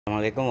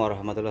Assalamualaikum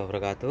warahmatullahi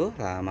wabarakatuh.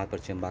 Selamat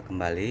berjumpa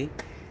kembali.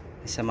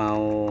 Saya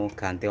mau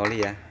ganti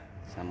oli ya.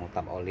 Saya mau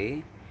tap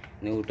oli.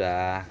 Ini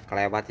udah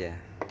kelewat ya.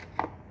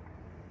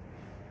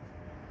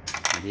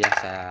 Jadi ya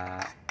saya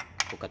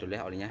buka dulu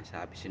ya olinya.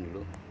 Saya habisin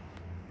dulu.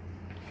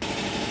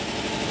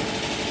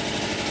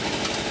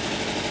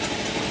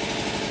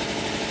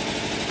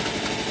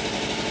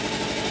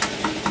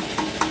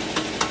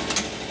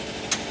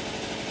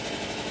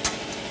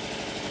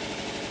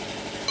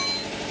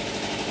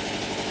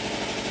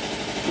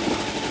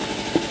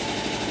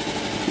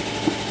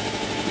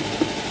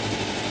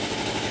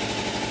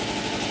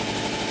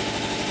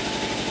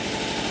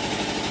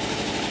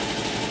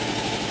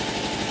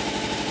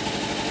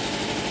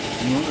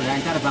 Ini udah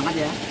lancar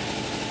banget ya.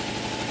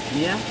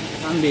 Ini ya,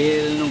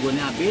 sambil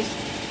nunggunya habis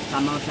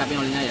sama siapin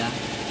olinya ya.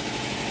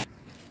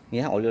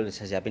 Ini ya, oli udah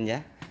saya siapin ya.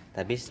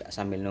 Tapi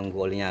sambil nunggu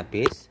olinya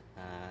habis,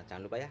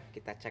 jangan lupa ya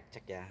kita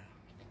cek-cek ya.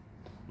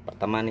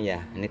 Pertama nih ya,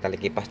 ini tali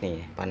kipas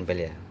nih,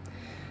 panbel ya.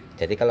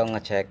 Jadi kalau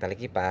ngecek tali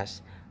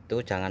kipas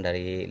tuh jangan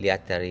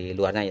lihat dari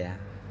luarnya ya.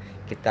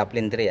 Kita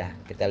pelintir ya,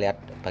 kita lihat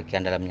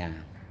bagian dalamnya.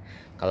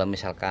 Kalau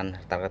misalkan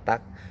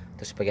retak-retak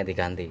terus bagian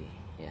diganti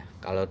ya.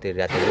 Kalau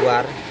dilihat di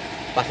luar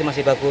pasti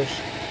masih bagus.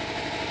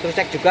 Terus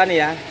cek juga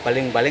nih ya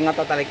baling-baling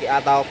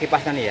atau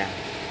kipasnya nih ya.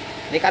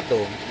 Ini kan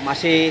tuh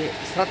masih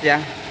seret ya.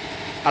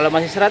 Kalau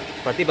masih seret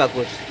berarti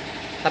bagus.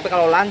 Tapi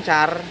kalau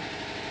lancar,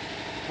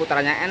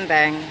 putarannya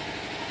enteng,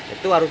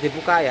 itu harus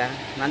dibuka ya.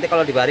 Nanti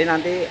kalau dibari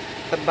nanti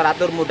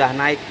temperatur mudah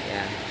naik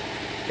ya.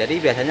 Jadi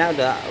biasanya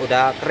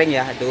udah kering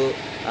ya itu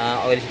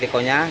oil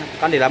silikonnya.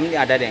 Kan di dalam ini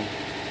ada deh.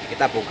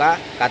 Kita buka,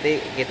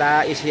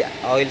 kita isi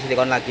oil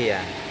silikon lagi ya.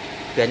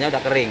 Biasanya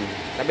udah kering.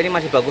 Tapi ini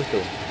masih bagus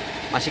tuh.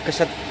 Masih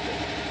keset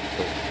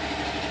tuh.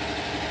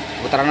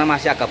 Putarannya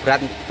masih agak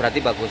berat,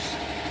 berarti bagus.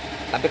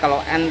 Tapi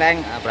kalau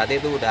enteng berarti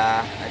itu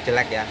udah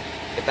jelek ya.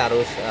 Kita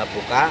harus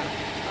buka,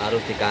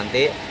 harus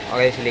diganti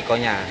oil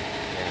silikonnya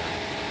ya.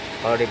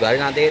 Kalau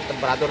dibalik nanti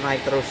temperatur naik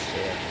terus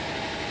ya.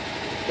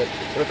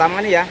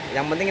 Terutama nih ya,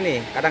 yang penting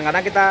ini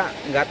kadang-kadang kita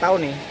nggak tahu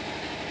nih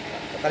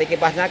tali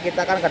kipasnya,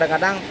 kita kan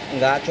kadang-kadang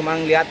nggak cuma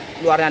lihat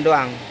luarnya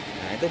doang.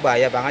 Nah itu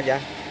bahaya banget ya.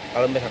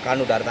 Kalau misalkan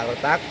udah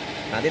retak-retak,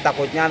 nanti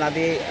takutnya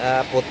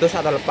putus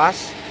atau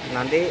lepas,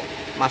 nanti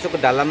masuk ke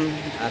dalam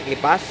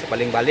kipas,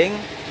 baling-baling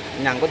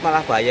nyangkut,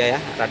 malah bahaya ya,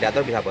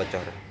 radiator bisa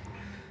bocor.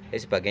 Jadi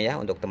sebagainya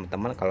ya, untuk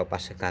teman-teman kalau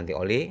pas ganti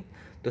oli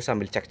tuh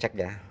sambil cek-cek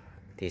ya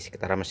di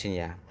sekitar mesin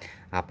ya,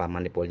 apa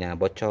manifolnya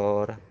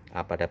bocor,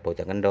 apa ada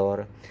bocor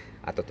kendor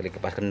atau tali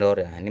kipas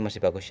kendor ya. Ini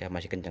masih bagus ya,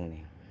 masih kenceng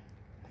nih.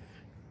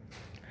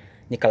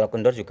 Ini kalau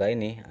kendor juga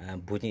ini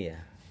bunyi ya.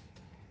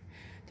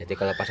 Jadi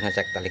kalau pas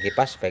ngecek tali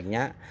kipas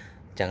sebaiknya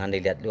jangan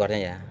dilihat luarnya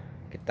ya,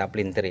 kita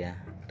pelintir ya.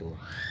 Tuh,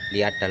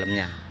 lihat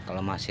dalamnya.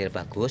 Kalau masih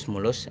bagus,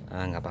 mulus,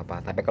 nggak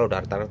apa-apa. Tapi kalau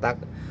udah retak-retak,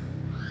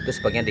 itu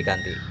sebaiknya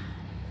diganti.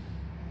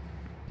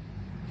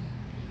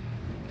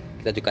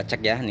 Kita juga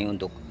cek ya nih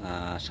untuk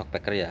shock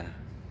breaker ya.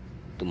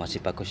 Itu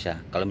masih bagus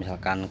ya. Kalau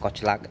misalkan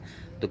koclak,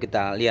 itu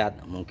kita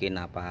lihat mungkin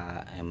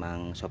apa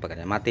emang shock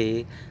breakernya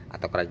mati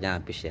atau keranjanya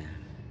habis ya.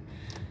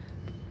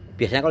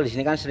 Biasanya kalau di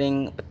sini kan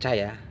sering pecah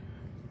ya.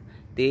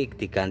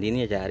 Diganti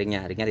ini aja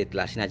ringnya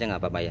ditelasin aja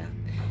nggak apa-apa ya.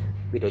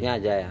 Videonya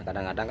aja ya,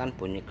 kadang-kadang kan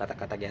bunyi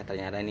kata-kata ya,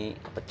 ternyata ini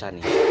pecah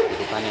nih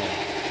tutupannya ya.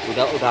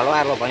 Udah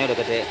loer, lubangnya udah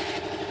gede.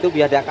 Itu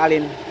biar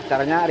diakalin,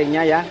 caranya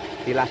ringnya ya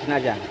dilasin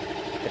aja.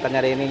 Kita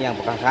nyari ini yang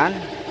bekasan,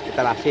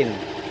 kita lasin.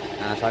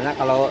 Nah soalnya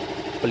kalau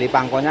beli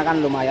pangkonya kan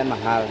lumayan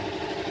mahal,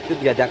 itu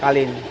biar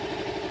diakalin,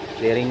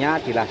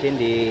 ringnya dilasin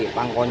di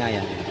pangkonya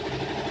ya.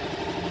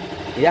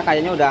 Iya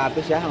kayaknya udah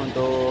habis ya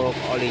untuk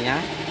olinya,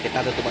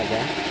 kita tutup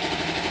aja.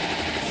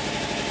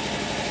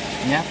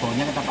 Ini ya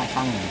baunya kita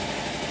pasang.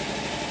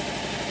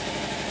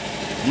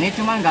 Ini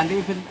cuma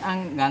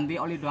ganti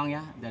oli doang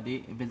ya,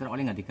 jadi filter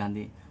oli nggak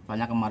diganti.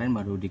 Soalnya kemarin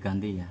baru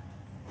diganti ya.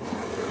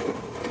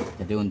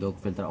 Jadi untuk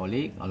filter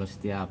oli kalau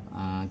setiap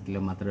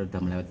kilometer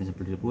udah melewati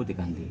 10.000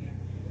 diganti.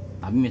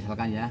 Tapi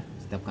misalkan ya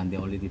setiap ganti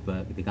oli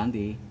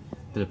diganti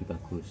itu lebih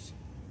bagus.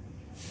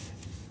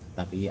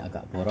 Tapi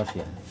agak boros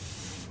ya.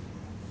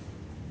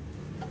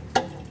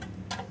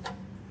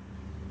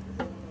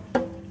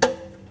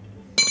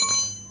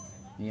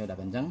 Ini udah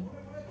kencang,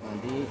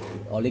 nanti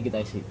oli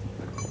kita isi.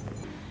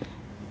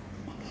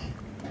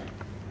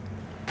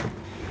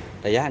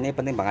 Nah ya, ini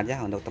penting banget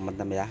ya untuk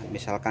teman-teman ya.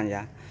 Misalkan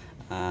ya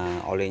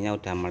olinya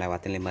udah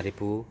melewati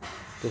 5.000,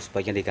 terus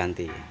sebaiknya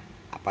diganti.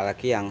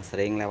 Apalagi yang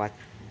sering lewat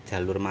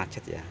jalur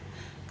macet ya.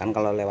 Kan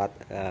kalau lewat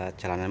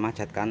jalanan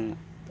macet kan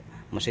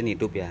mesin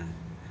hidup ya.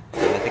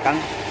 Berarti kan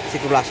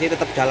sirkulasi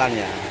tetap jalan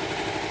ya.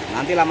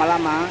 Nanti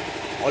lama-lama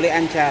oli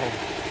encer.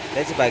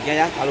 Jadi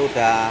sebaiknya ya kalau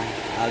udah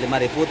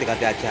 5.000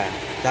 diganti aja.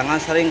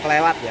 Jangan sering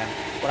kelewat ya,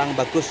 kurang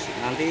bagus.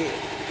 Nanti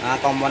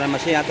komponen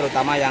mesin ya,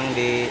 terutama yang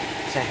di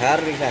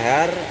ring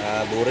seher,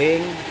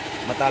 buring,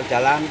 metal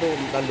jalan tuh,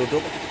 metal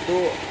duduk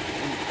tuh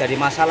jadi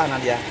masalah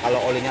nanti ya. Kalau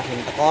olinya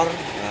sering tekor,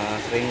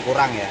 sering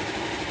kurang ya.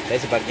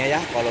 Jadi sebaiknya ya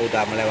kalau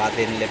udah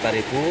melewatin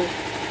 5.000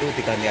 itu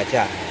diganti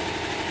aja.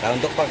 Nah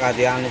untuk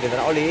penggantian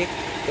filter oli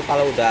itu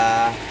kalau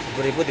udah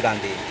 10.000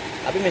 diganti.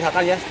 Tapi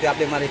misalkan ya setiap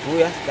 5.000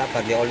 ya, setiap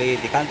ganti oli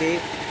diganti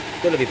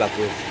itu lebih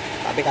bagus.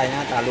 Tapi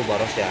kayaknya terlalu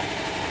boros ya.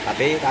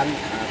 Tapi kan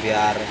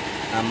biar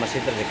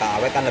mesin terjaga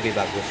awet kan lebih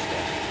bagus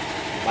ya.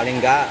 Paling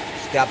enggak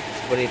setiap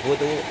 10.000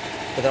 tuh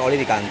filter oli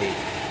diganti.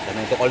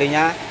 Dan untuk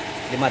olinya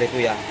 5.000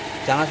 ya.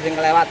 Jangan sering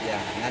kelewat ya,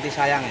 nanti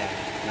sayang ya.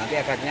 Nanti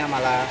efeknya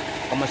malah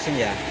ke mesin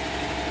ya.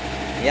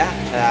 Ya,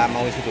 saya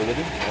mau isi dulu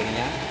nih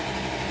olinya.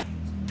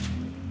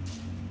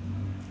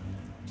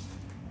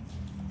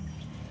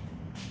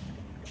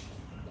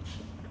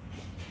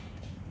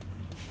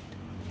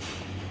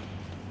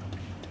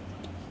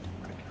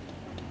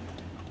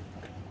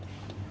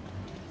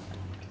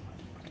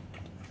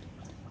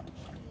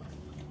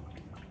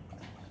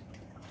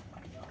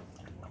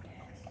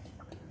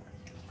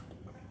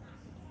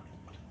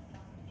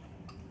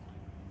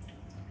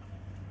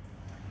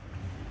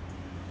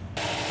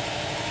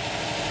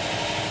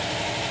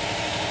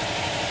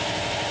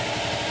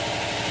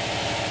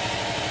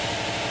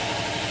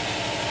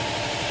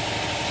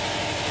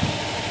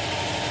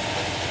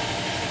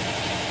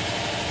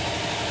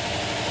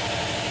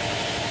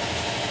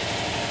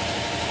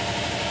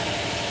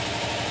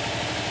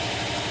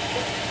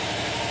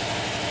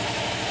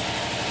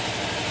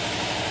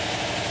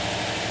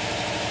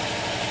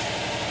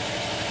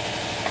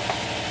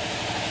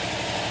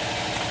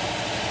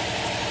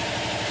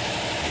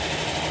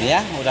 Ini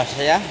ya udah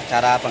selesai ya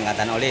cara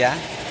penggantian oli ya.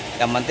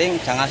 Yang penting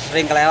jangan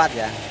sering kelewat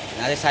ya,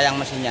 nanti sayang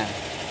mesinnya.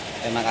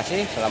 Terima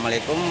kasih.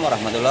 Assalamualaikum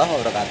warahmatullahi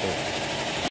wabarakatuh.